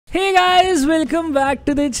Hey guys, welcome back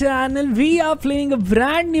to the channel. We are playing a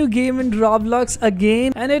brand new game in Roblox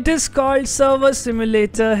again, and it is called Server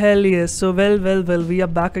Simulator. Hell yes. So well, we are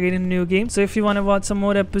back again in a new game. So if you want to watch some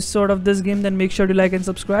more episode of this game, then make sure to like and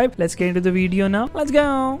subscribe. Let's get into the video now. Let's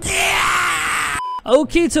go.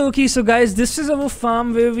 Okay, so guys, this is our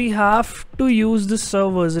farm where we have to use the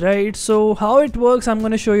servers, right? So how it works, I'm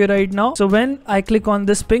gonna show you right now. So when I click on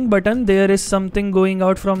this pink button, there is something going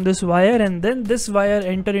out from this wire, and then this wire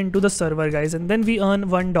enter into the server, guys, and then we earn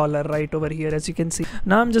 $1 right over here, as you can see.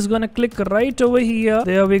 Now I'm just gonna click right over here.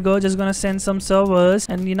 There we go. Just gonna send some servers,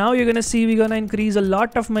 and now you're gonna see we're gonna increase a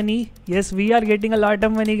lot of money. Yes, we are getting a lot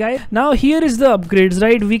of money, guys. Now here is the upgrades,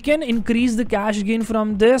 right? We can increase the cash gain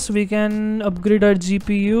from this. We can upgrade our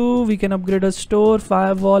GPU, we can upgrade a store,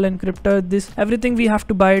 firewall, encryptor, this everything we have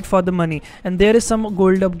to buy it for the money. And there is some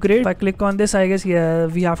gold upgrade. If I click on this, I guess yeah,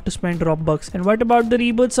 we have to spend Robux. And what about the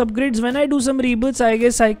rebirths upgrades? When I do some rebirths, I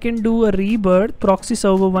guess I can do a rebirth, proxy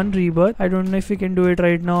server 1 rebirth. I don't know if we can do it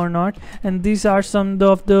right now or not. And these are some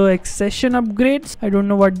of the accession upgrades. I don't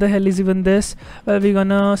know what the hell is even this. Well, we're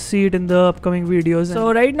gonna see it in the upcoming videos.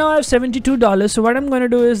 So right now I have $72. So what I'm gonna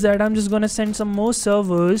do is that I'm just gonna send some more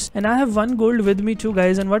servers, and I have 1 gold with me too,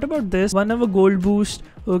 guys. And what about this? 1 hour gold boost.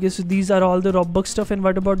 Okay, so these are all the Robux stuff. And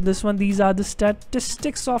what about this one? These are the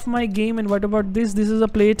statistics of my game. And what about this? This is a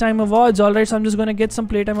playtime awards. Alright, so I'm just gonna get some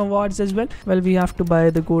playtime awards as well. Well, we have to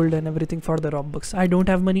buy the gold and everything for the Robux. I don't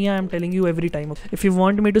have money, I am telling you every time. If you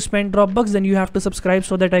want me to spend Robux, then you have to subscribe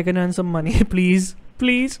so that I can earn some money. Please.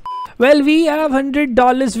 Well, we have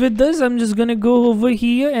 $100 with this. I'm just gonna go over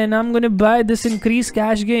here and I'm gonna buy this increased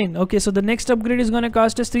cash gain. Okay, so the next upgrade is gonna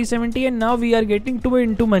cost us $370, and now we are getting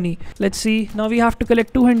into money. Let's see. Now we have to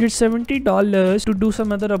collect $270 to do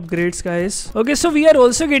some other upgrades, guys. Okay, so we are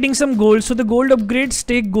also getting some gold. So the gold upgrades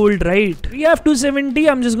take gold, right? We have 270.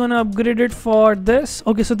 I'm just gonna upgrade it for this.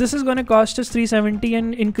 Okay, so this is gonna cost us $370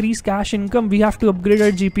 and increase cash income. We have to upgrade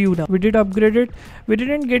our GPU now. We did upgrade it. We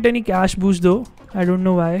didn't get any cash boost though. I don't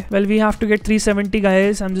know why. Well, we have to get 370,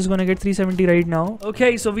 guys. I'm just gonna get 370 right now.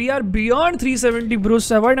 Okay, so we are beyond 370, bro.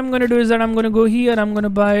 So what I'm gonna do is that I'm gonna go here. I'm gonna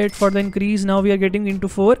buy it for the increase. Now we are getting into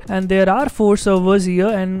 4, and there are 4 servers here,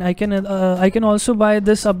 and I can also buy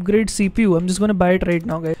this upgrade CPU. I'm just gonna buy it right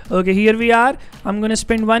now, guys. Okay, here we are. I'm gonna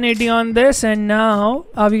spend 180 on this, and now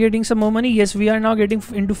are we getting some more money? Yes, we are now getting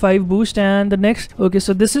into 5 boost. And the next, okay,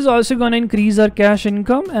 so this is also gonna increase our cash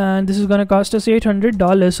income, and this is gonna cost us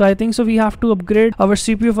 $800. So I think so we have to upgrade our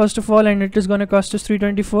CPU first of all, and it is gonna cost us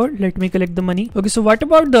 $324. Let me collect the money. Okay, so what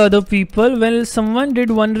about the other people? Well, someone did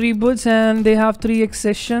 1 reboots and they have 3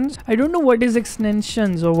 accessions. I don't know what is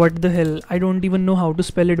extensions or what the hell. I don't even know how to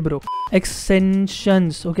spell it, bro.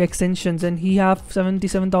 Extensions. Okay, extensions. And he have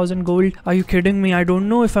 77,000 gold. Are you kidding me? I don't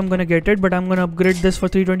know if I'm gonna get it, but I'm gonna upgrade this for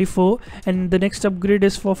 324, and the next upgrade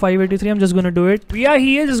is for 583. I'm just gonna do it. Yeah,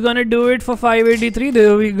 he is just gonna do it for 583.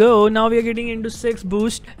 There we go. Now we are getting into 6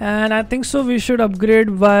 boost, and I think so we should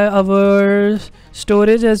upgrade by our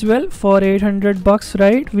storage as well for $800,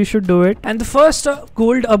 right? We should do it. And the first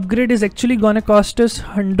gold upgrade is actually gonna cost us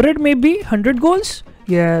 100, maybe 100 golds.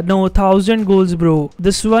 Yeah, no, 1000 golds, bro.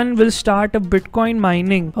 This one will start a Bitcoin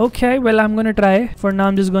mining. Okay, well, I'm gonna try. For now,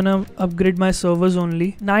 I'm just gonna upgrade my servers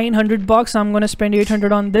only. $900. I'm gonna spend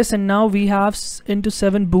 800 on this, and now we have into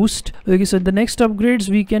 7 boost. Okay, so the next upgrades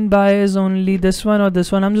we can buy is only this one or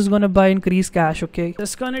this one. I'm just gonna buy increase cash. Okay,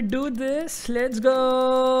 just gonna do this. Let's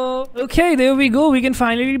go. Okay, there we go. We can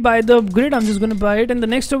finally buy the upgrade. I'm just gonna buy it, and the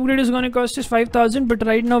next upgrade is gonna cost us 5000. But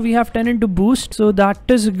right now we have 10 into boost, so that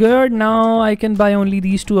is good. Now I can buy only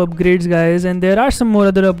these 2 upgrades, guys, and there are some more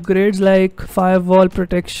other upgrades like firewall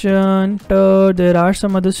protection. There are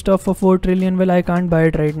some other stuff for 4 trillion. Well, I can't buy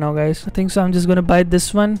it right now, guys. I think so I'm just gonna buy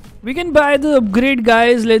this one. We can buy the upgrade,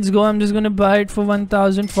 guys. Let's go. I'm just gonna buy it for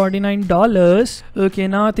 $1049. Okay,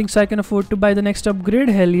 now I think so I can afford to buy the next upgrade.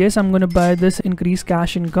 Hell yes, I'm gonna buy this increased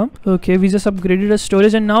cash income. Okay, we just upgraded our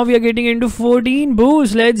storage, and now we are getting into 14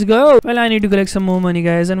 boost. Let's go. Well, I need to collect some more money,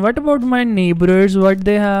 guys. And what about my neighbors? What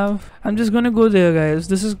they have? I'm just gonna go there, guys.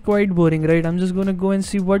 This is quite boring, right? I'm just gonna go and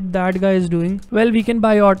see what that guy is doing. Well, we can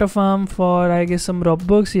buy auto farm for, I guess, some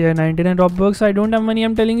Robux. Yeah, 99 Robux. I don't have money,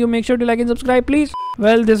 I'm telling you. Make sure to like and subscribe, please.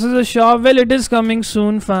 Well, this is a shop. Well, it is coming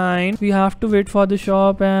soon. Fine, we have to wait for the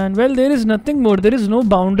shop. And well, there is nothing more. There is no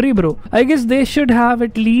boundary, bro. I guess they should have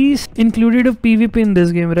at least included a PvP in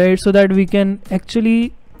this game, right? So that we can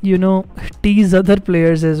actually you know, tease other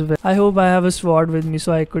players as well. I hope I have a sword with me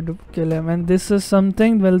so I could kill him. And this is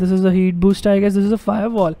something, well, this is a heat boost, I guess. This is a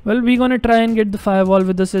firewall. Well, we're gonna try and get the firewall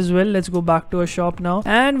with us as well. Let's go back to our shop now,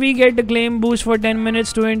 and we get the claim boost for 10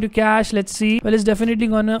 minutes, 2 into cash. Let's see. Well, it's definitely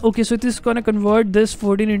gonna, okay, so it is gonna convert this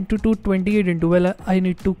 14 into to 28 into, well, I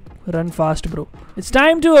need to run fast, bro. It's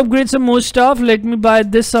time to upgrade some more stuff. Let me buy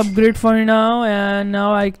this upgrade for now, and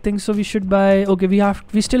now I think so we should buy, okay,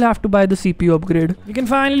 we still have to buy the CPU upgrade. We can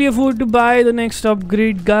finally afford to buy the next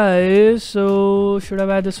upgrade, guys. So should I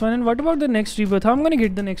buy this one? And what about the next rebirth? How I'm gonna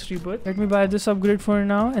get the next rebirth? Let me buy this upgrade for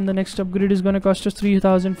now, and the next upgrade is gonna cost us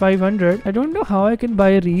 3,500. I don't know how I can buy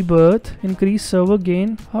a rebirth. Increase server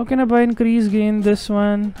gain. How can I buy increase gain? This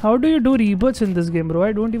one. How do you do rebirths in this game, bro?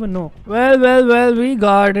 I don't even know. Well, we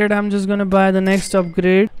got it. I'm just gonna buy the next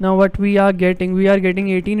upgrade. Now what we are getting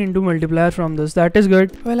 18 into multiplier from this. That is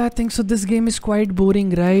good. Well, I think so this game is quite boring,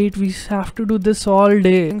 right? We have to do this all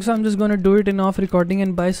day. So I'm just gonna do it in off recording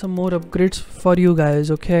and buy some more upgrades for you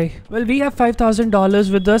guys, okay? Well, we have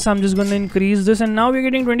 $5,000 with us. I'm just gonna increase this, and now we're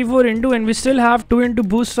getting 24 into, and we still have 2 into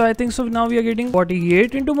boost. So I think so now we are getting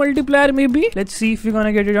 48 into multiplier maybe. Let's see if we're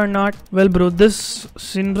gonna get it or not. Well, bro, this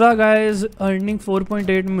Syndra guy is earning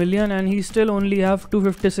 4.8 million and he still only have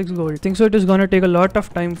 256 gold. I think so it is gonna take a lot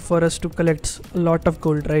of time for us to collect a lot of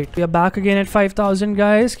gold, right? We are back again at 5,000,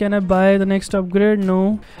 guys. Can I buy the next upgrade?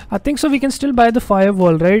 No. I think so we can still buy the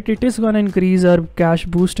firewall, right? It is gonna increase our cash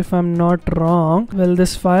boost if I'm not wrong. Well,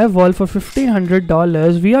 this firewall for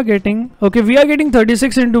 $1,500 we are getting, okay, we are getting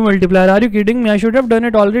 36 into multiplier. Are you kidding me? I should have done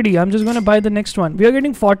it already. I'm just gonna buy the next one. We are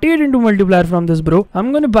getting 48 into multiplier from this, bro.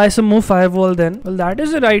 I'm gonna buy some more firewall then. Well, that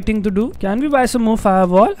is the right thing to do. Can we buy some more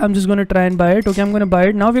firewall? I'm just gonna try and buy it. Okay, I'm gonna buy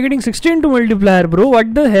it. Now we're getting 16 to multiplier, bro.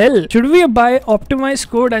 What the hell? Should we buy optimized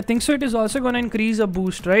code? I think so it is also gonna increase a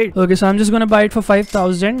boost, right? Okay, so I'm just gonna buy it for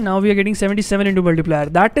 5,000. Now we are getting 77 into multiplier.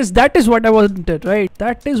 That is what I wanted, right?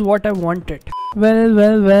 That is what I wanted.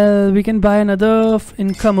 Well, we can buy another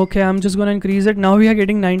income. Okay, I'm just gonna increase it. Now we are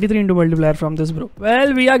getting 93 into multiplier from this, bro.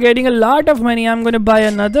 Well, we are getting a lot of money. I'm gonna buy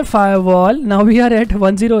another firewall. Now we are at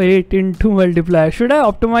 108 into multiplier. Should I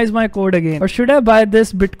optimize my code again, or should I buy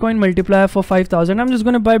this Bitcoin multiplier for 5,000? I'm just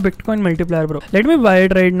gonna buy Bitcoin multiplier, bro. Let me buy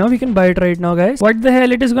it right now. We can buy it right now, guys. What the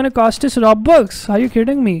hell? It is gonna cost us Robux. Are you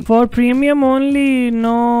kidding me? For premium only?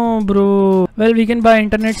 No, bro. Well, we can buy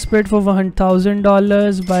internet speed for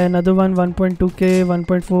 $1,000. Buy another one, 1.2k,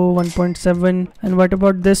 1.4, 1.7. And what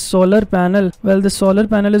about this solar panel? Well, the solar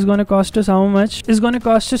panel is gonna cost us how much? It's gonna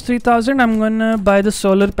cost us 3,000. I'm gonna buy the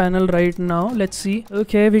solar panel right now. Let's see.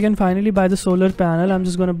 Okay, we can finally buy the solar panel. I'm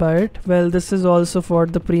just gonna buy it. Well, this is also for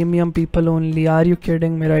the premium people only. Are you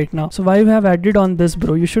kidding me right now? So why you have added on this,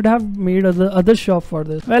 bro? You should have made other shop for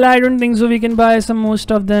this. Well, I don't think so. We can buy some more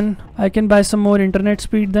stuff then. I can buy some more internet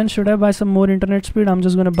speed then. Should I buy some more internet speed? I'm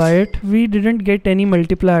just gonna buy it. We didn't get any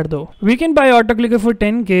multiplier though. We can buy auto clicker for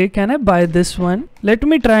 10k. Can I buy this one? Let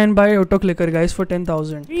me try and buy auto clicker, guys, for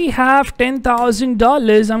 10,000. We have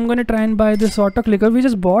 $10,000. I'm gonna try and buy this auto clicker. We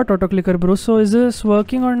just bought auto clicker, bro. So is this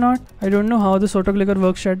working or not? I don't know how this auto clicker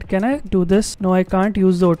works. Can I do this? No, I can't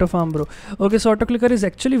use the auto farm, bro. Okay, so auto clicker is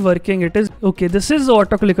actually working. It is okay. This is the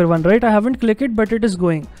auto clicker one, right? I haven't clicked it, but it is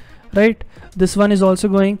going. Right, this one is also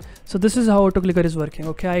going. So this is how auto clicker is working.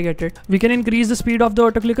 Okay, I get it. We can increase the speed of the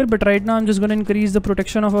auto clicker, but right now I'm just gonna increase the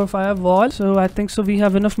protection of our firewall. So I think so we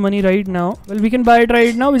have enough money right now. Well, we can buy it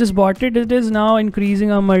right now. We just bought it. It is now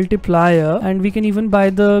increasing our multiplier, and we can even buy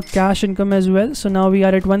the cash income as well. So now we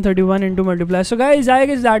are at 131 into multiplier. So guys, I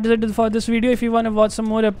guess that is it for this video. If you want to watch some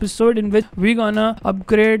more episode in which we're gonna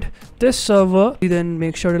upgrade this server, then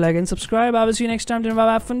make sure to like and subscribe. I will see you next time. Then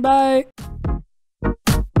bye, have fun, bye.